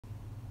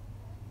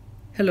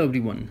Hello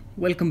everyone,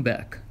 welcome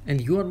back,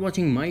 and you are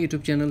watching my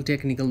YouTube channel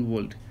Technical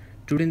World.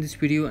 Today in this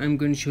video I am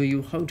going to show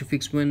you how to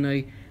fix when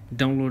I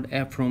download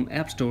app from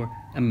App Store,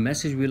 a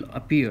message will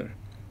appear.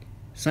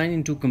 Sign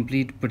in to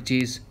complete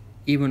purchase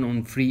even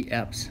on free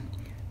apps.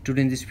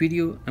 Today in this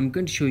video I am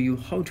going to show you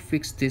how to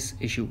fix this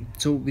issue.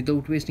 So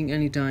without wasting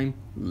any time,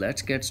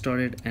 let's get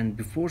started, and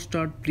before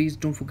start please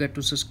don't forget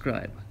to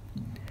subscribe.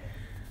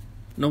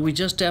 Now we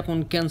just tap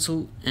on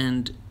cancel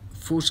and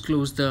force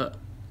close the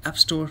App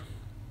Store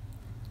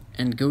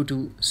and go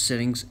to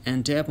settings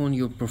and tap on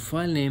your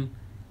profile name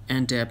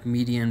and tap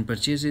media and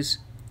purchases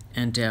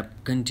and tap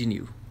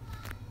continue.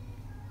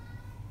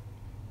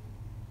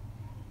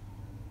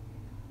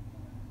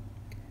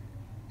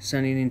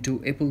 Signing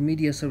into Apple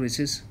Media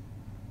Services,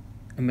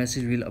 a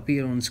message will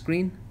appear on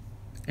screen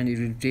and it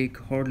will take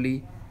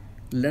hardly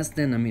less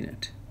than a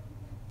minute.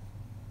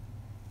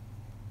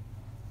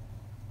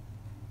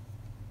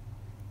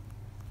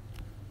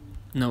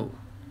 Now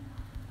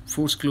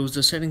force close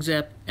the settings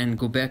app and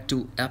go back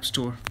to App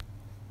Store.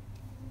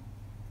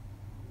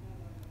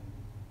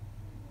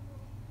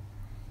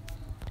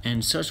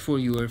 And search for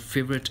your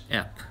favorite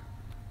app.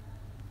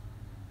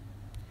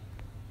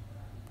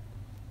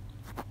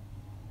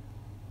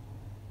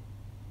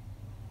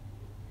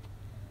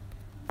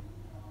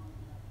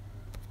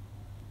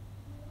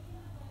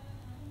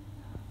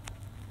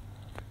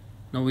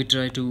 Now we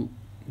try to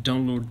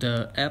download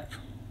the app.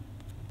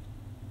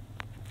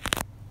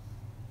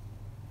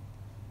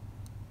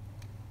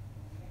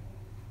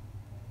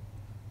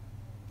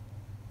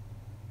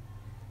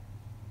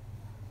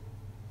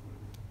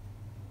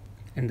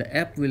 And the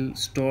app will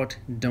start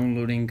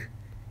downloading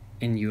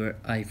in your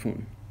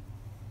iPhone.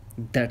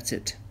 That's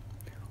it.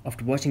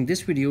 After watching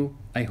this video,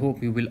 I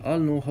hope you will all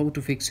know how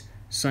to fix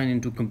sign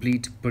in to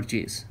complete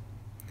purchase.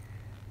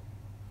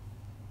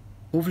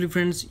 Hopefully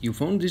friends, you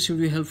found this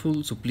video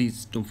helpful, so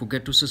please don't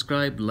forget to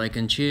subscribe, like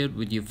and share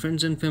with your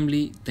friends and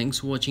family. Thanks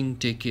for watching.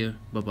 Take care.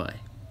 Bye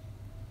bye.